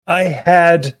I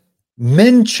had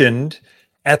mentioned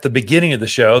at the beginning of the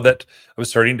show that I was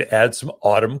starting to add some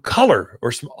autumn color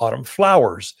or some autumn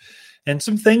flowers. And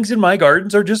some things in my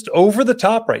gardens are just over the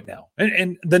top right now.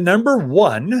 And the number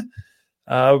one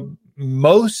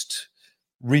most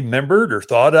remembered or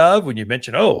thought of when you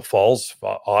mention, fall's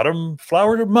autumn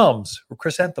flowers or mums or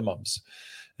chrysanthemums.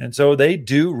 And so they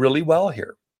do really well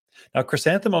here. Now,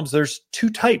 chrysanthemums, there's two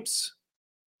types.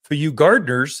 For you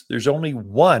gardeners, there's only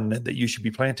one that you should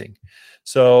be planting.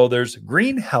 So there's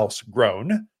greenhouse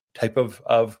grown type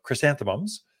of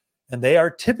chrysanthemums, and they are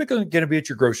typically going to be at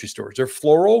your grocery stores. They're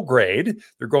floral grade.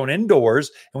 They're grown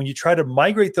indoors. And when you try to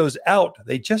migrate those out,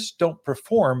 they just don't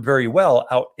perform very well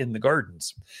out in the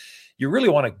gardens. You really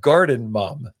want a garden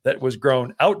mum that was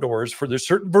grown outdoors, for there's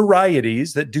certain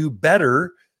varieties that do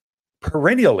better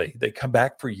perennially. They come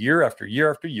back for year after year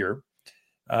after year.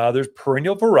 There's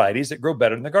perennial varieties that grow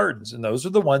better in the gardens, and those are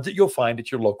the ones that you'll find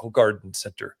at your local garden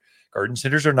center. Garden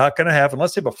centers are not going to have,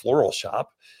 unless they have a floral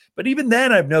shop. But even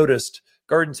then, I've noticed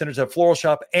garden centers have floral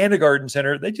shop and a garden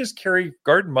center. They just carry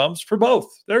garden mums for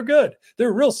both. They're good.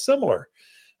 They're real similar.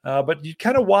 But you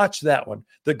kind of watch that one.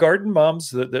 The garden mums,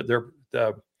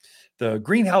 the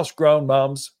greenhouse grown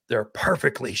mums, they're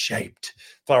perfectly shaped.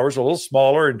 Flowers are a little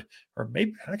smaller, or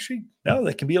maybe actually, no,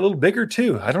 they can be a little bigger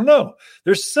too. I don't know.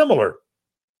 They're similar.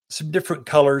 Some different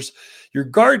colors. Your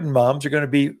garden mums are going to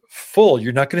be full.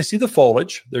 You're not going to see the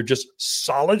foliage. They're just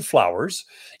solid flowers.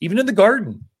 Even in the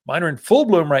garden, mine are in full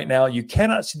bloom right now. You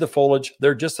cannot see the foliage.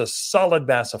 They're just a solid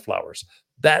mass of flowers.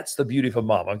 That's the beauty of a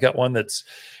mum. I've got one that's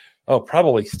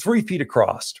probably 3 feet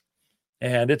across,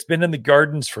 and it's been in the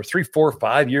gardens for 3, 4,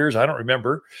 5 years. I don't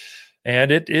remember.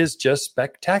 And it is just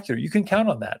spectacular. You can count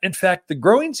on that. In fact, the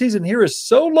growing season here is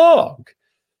so long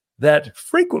that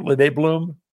frequently they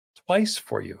bloom twice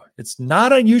for you. It's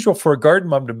not unusual for a garden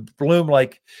mum to bloom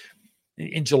like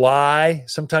in July,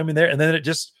 sometime in there, and then it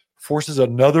just forces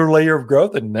another layer of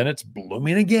growth, and then it's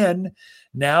blooming again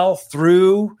now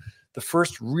through the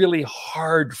first really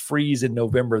hard freeze in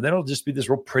November. Then it'll just be this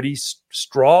real pretty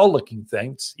straw-looking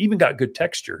thing. It's even got good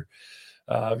texture.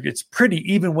 It's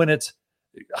pretty even when it's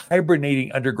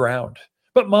hibernating underground.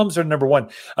 But mums are number one.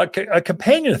 A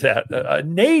companion of that, a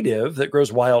native that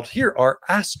grows wild here, are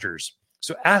asters.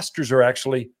 So asters are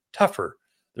actually tougher.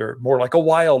 They're more like a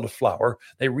wildflower.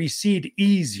 They reseed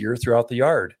easier throughout the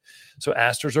yard. So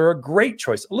asters are a great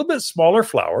choice. A little bit smaller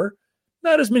flower,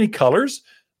 not as many colors,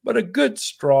 but a good,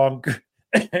 strong,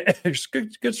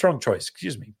 good strong choice.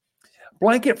 Excuse me.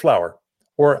 Blanket flower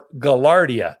or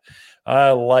gaillardia.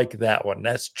 I like that one.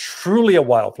 That's truly a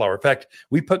wildflower. In fact,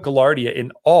 we put gaillardia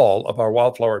in all of our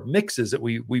wildflower mixes that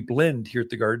we blend here at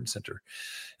the garden center.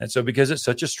 And so because it's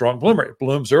such a strong bloomer, it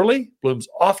blooms early, blooms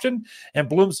often,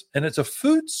 and it's a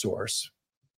food source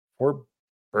for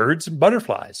birds and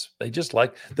butterflies.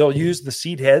 They'll use the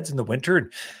seed heads in the winter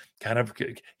and kind of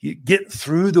get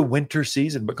through the winter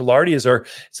season. But gaillardias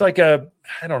it's like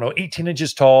 18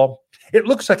 inches tall. It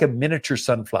looks like a miniature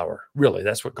sunflower. Really,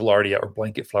 that's what gaillardia or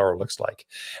blanket flower looks like.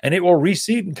 And it will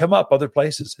reseed and come up other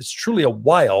places. It's truly a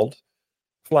wild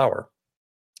flower.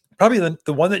 Probably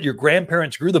the one that your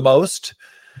grandparents grew the most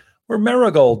were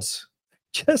marigolds.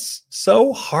 Just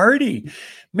so hardy.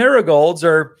 Marigolds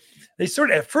they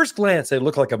sort of, at first glance, they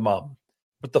look like a mum,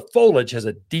 but the foliage has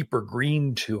a deeper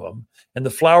green to them, and the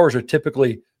flowers are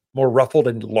typically more ruffled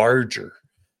and larger.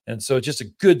 And so just a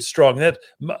good, strong,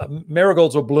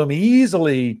 marigolds will bloom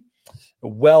easily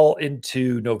well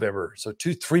into November. So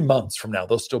 2-3 months from now,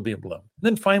 they'll still be in bloom. And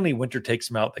then finally, winter takes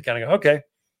them out. They kind of go, okay,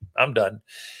 I'm done.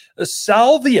 The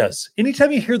salvias.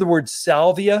 Anytime you hear the word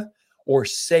salvia or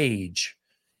sage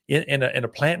in a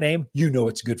plant name, you know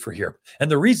it's good for here. And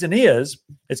the reason is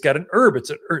it's got an herb.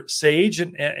 It's sage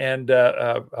and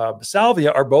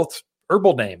salvia are both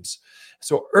herbal names.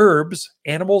 So herbs,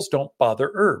 animals don't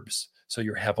bother herbs. So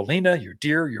your javelina, your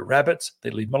deer, your rabbits,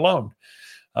 they leave them alone.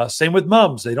 Same with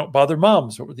mums. They don't bother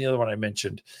mums. What was the other one I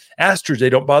mentioned? Asters, they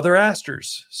don't bother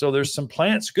asters. So there's some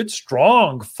plants, good,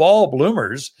 strong fall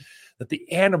bloomers that the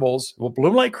animals will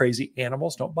bloom like crazy.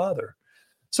 Animals don't bother.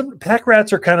 Some pack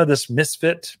rats are kind of this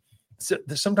misfit.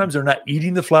 Sometimes they're not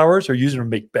eating the flowers or using them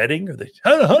to make bedding. Or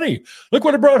honey, look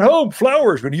what I brought home,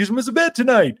 flowers. We're going to use them as a bed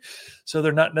tonight. So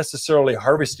they're not necessarily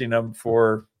harvesting them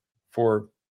for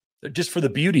just for the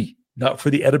beauty, not for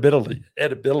the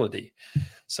edibility.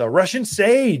 So Russian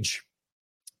sage,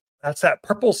 that's that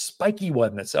purple spiky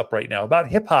one that's up right now, about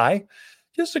hip high.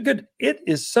 It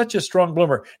is such a strong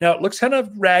bloomer. Now it looks kind of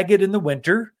ragged in the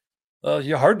winter.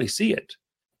 You hardly see it.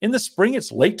 In the spring,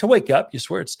 it's late to wake up. You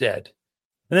swear it's dead.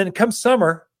 And then come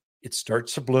summer, it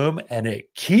starts to bloom and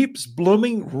it keeps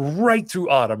blooming right through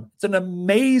autumn. It's an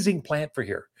amazing plant for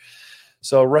here.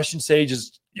 So Russian sage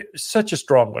is such a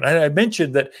strong one. I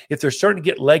mentioned that if they're starting to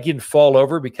get leggy and fall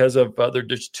over because of they're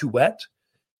just too wet,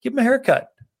 give them a haircut.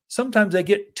 Sometimes they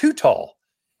get too tall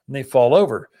and they fall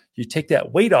over. You take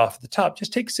that weight off the top.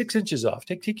 Just take 6 inches off.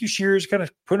 Take your shears, kind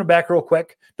of put them back real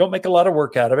quick. Don't make a lot of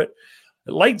work out of it.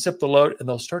 It lightens up the load, and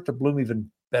they'll start to bloom even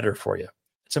better for you.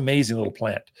 It's an amazing little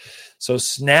plant. So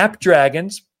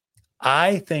snapdragons,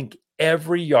 I think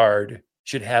every yard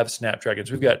should have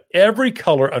snapdragons. We've got every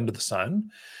color under the sun.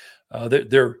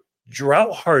 They're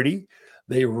drought hardy.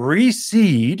 They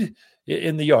reseed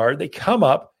in the yard. They come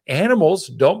up. Animals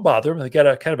don't bother them. They got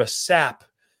a kind of a sap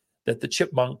that the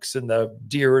chipmunks and the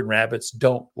deer and rabbits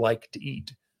don't like to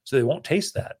eat. So they won't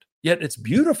taste that. Yet it's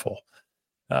beautiful.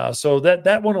 So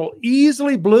that one will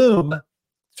easily bloom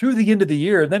through the end of the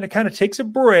year. And then it kind of takes a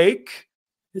break.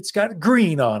 It's got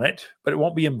green on it, but it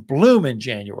won't be in bloom in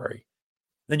January.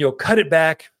 Then you'll cut it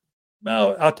back.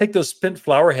 Well, I'll take those spent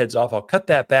flower heads off. I'll cut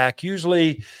that back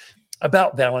usually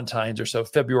about Valentine's or so,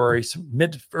 February,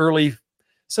 early,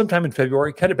 sometime in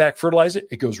February. Cut it back, fertilize it.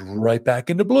 It goes right back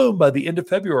into bloom by the end of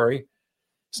February.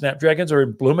 Snapdragons are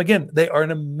in bloom again. They are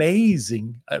an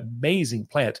amazing, amazing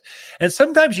plant. And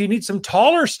sometimes you need some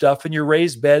taller stuff in your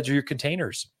raised beds or your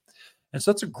containers. And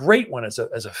so that's a great one as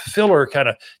a filler kind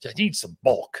of. I need some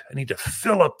bulk. I need to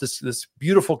fill up this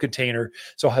beautiful container.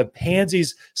 So I'll have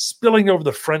pansies spilling over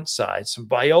the front side, some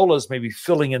violas maybe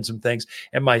filling in some things,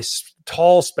 and my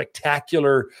tall,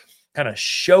 spectacular, kind of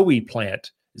showy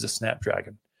plant is a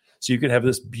snapdragon. So you can have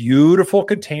this beautiful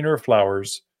container of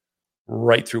flowers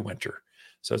right through winter.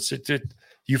 So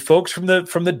you folks from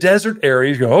the desert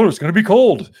areas go, oh, it's going to be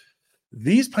cold.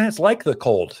 These plants like the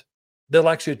cold. They'll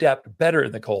actually adapt better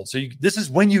in the cold. So this is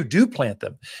when you do plant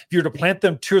them. If you were to plant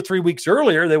them 2 or 3 weeks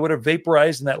earlier, they would have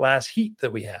vaporized in that last heat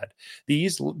that we had.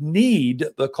 These need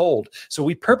the cold. So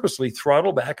we purposely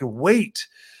throttle back and wait,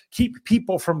 keep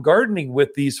people from gardening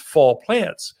with these fall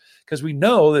plants, because we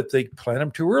know that if they plant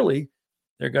them too early,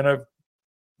 they're going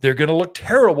to look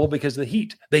terrible because of the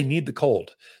heat. They need the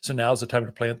cold. So now's the time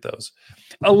to plant those.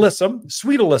 Alyssum,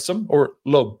 sweet alyssum, or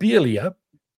lobelia,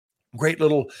 great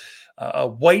little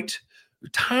white,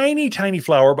 tiny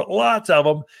flower, but lots of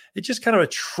them. It's just kind of a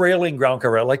trailing ground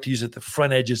cover. I like to use it at the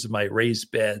front edges of my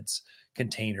raised beds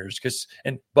containers,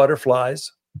 and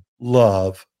butterflies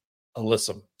love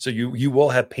alyssum. So you will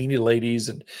have painted ladies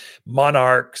and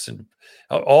monarchs and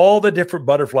all the different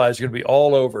butterflies are going to be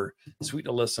all over sweet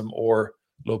alyssum or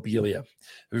lobelia.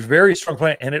 It's a very strong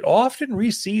plant, and it often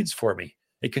reseeds for me.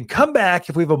 It can come back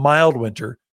if we have a mild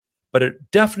winter, but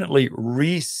it definitely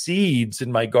reseeds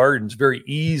in my gardens very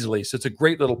easily. So it's a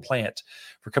great little plant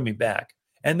for coming back.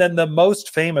 And then the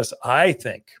most famous, I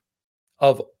think,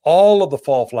 of all of the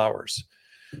fall flowers,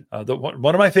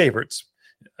 one of my favorites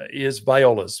is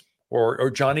violas or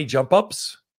Johnny jump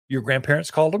ups. Your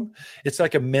grandparents called them. It's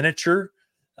like a miniature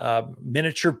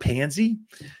pansy.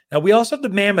 Now we also have the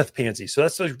mammoth pansy. So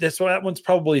that one's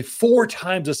probably 4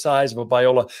 times the size of a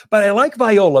viola. But I like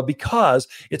viola because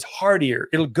it's hardier.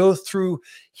 It'll go through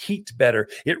heat better.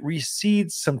 It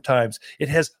reseeds sometimes. It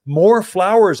has more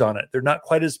flowers on it. They're not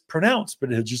quite as pronounced,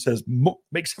 but it just has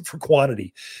makes up for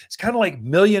quantity. It's kind of like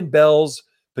Million Bells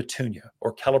petunia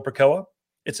or calibrachoa.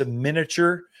 It's a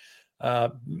miniature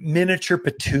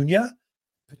petunia.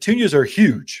 Petunias are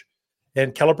huge.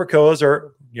 And calibrachoas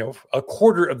are, a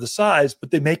quarter of the size,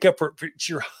 but they make up for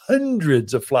your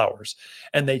hundreds of flowers,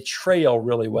 and they trail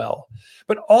really well.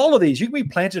 But all of these, you can be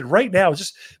planted right now.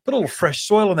 Just put a little fresh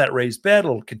soil in that raised bed, a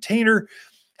little container.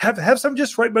 Have some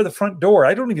just right by the front door.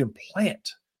 I don't even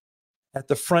plant at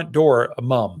the front door a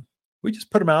mum. We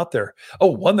just put them out there. Oh,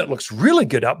 one that looks really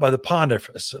good out by the pond. I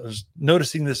was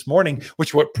noticing this morning,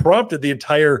 which what prompted the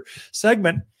entire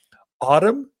segment,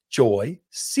 autumn joy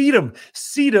sedum.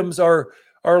 Sedums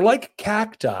are like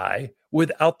cacti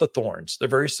without the thorns. They're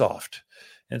very soft.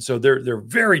 And so they're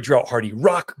very drought hardy.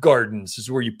 Rock gardens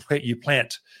is where you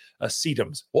plant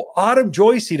sedums. Well, autumn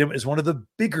joy sedum is one of the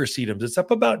bigger sedums. It's up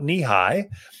about knee high,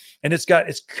 and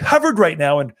it's covered right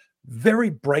now in very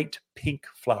bright pink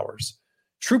flowers.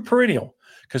 True perennial.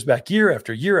 Comes back year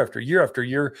after year after year after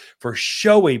year for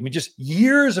showy, just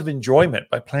years of enjoyment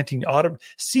by planting autumn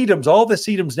sedums, all the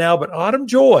sedums now, but autumn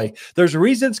joy. There's a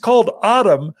reason it's called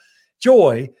autumn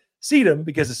joy sedum,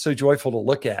 because it's so joyful to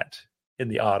look at in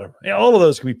the autumn. And all of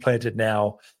those can be planted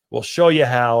now. We'll show you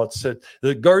how.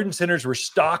 The garden centers were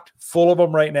stocked full of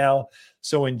them right now.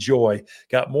 So enjoy.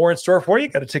 Got more in store for you.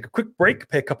 Got to take a quick break,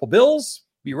 pay a couple bills.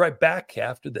 Be right back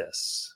after this.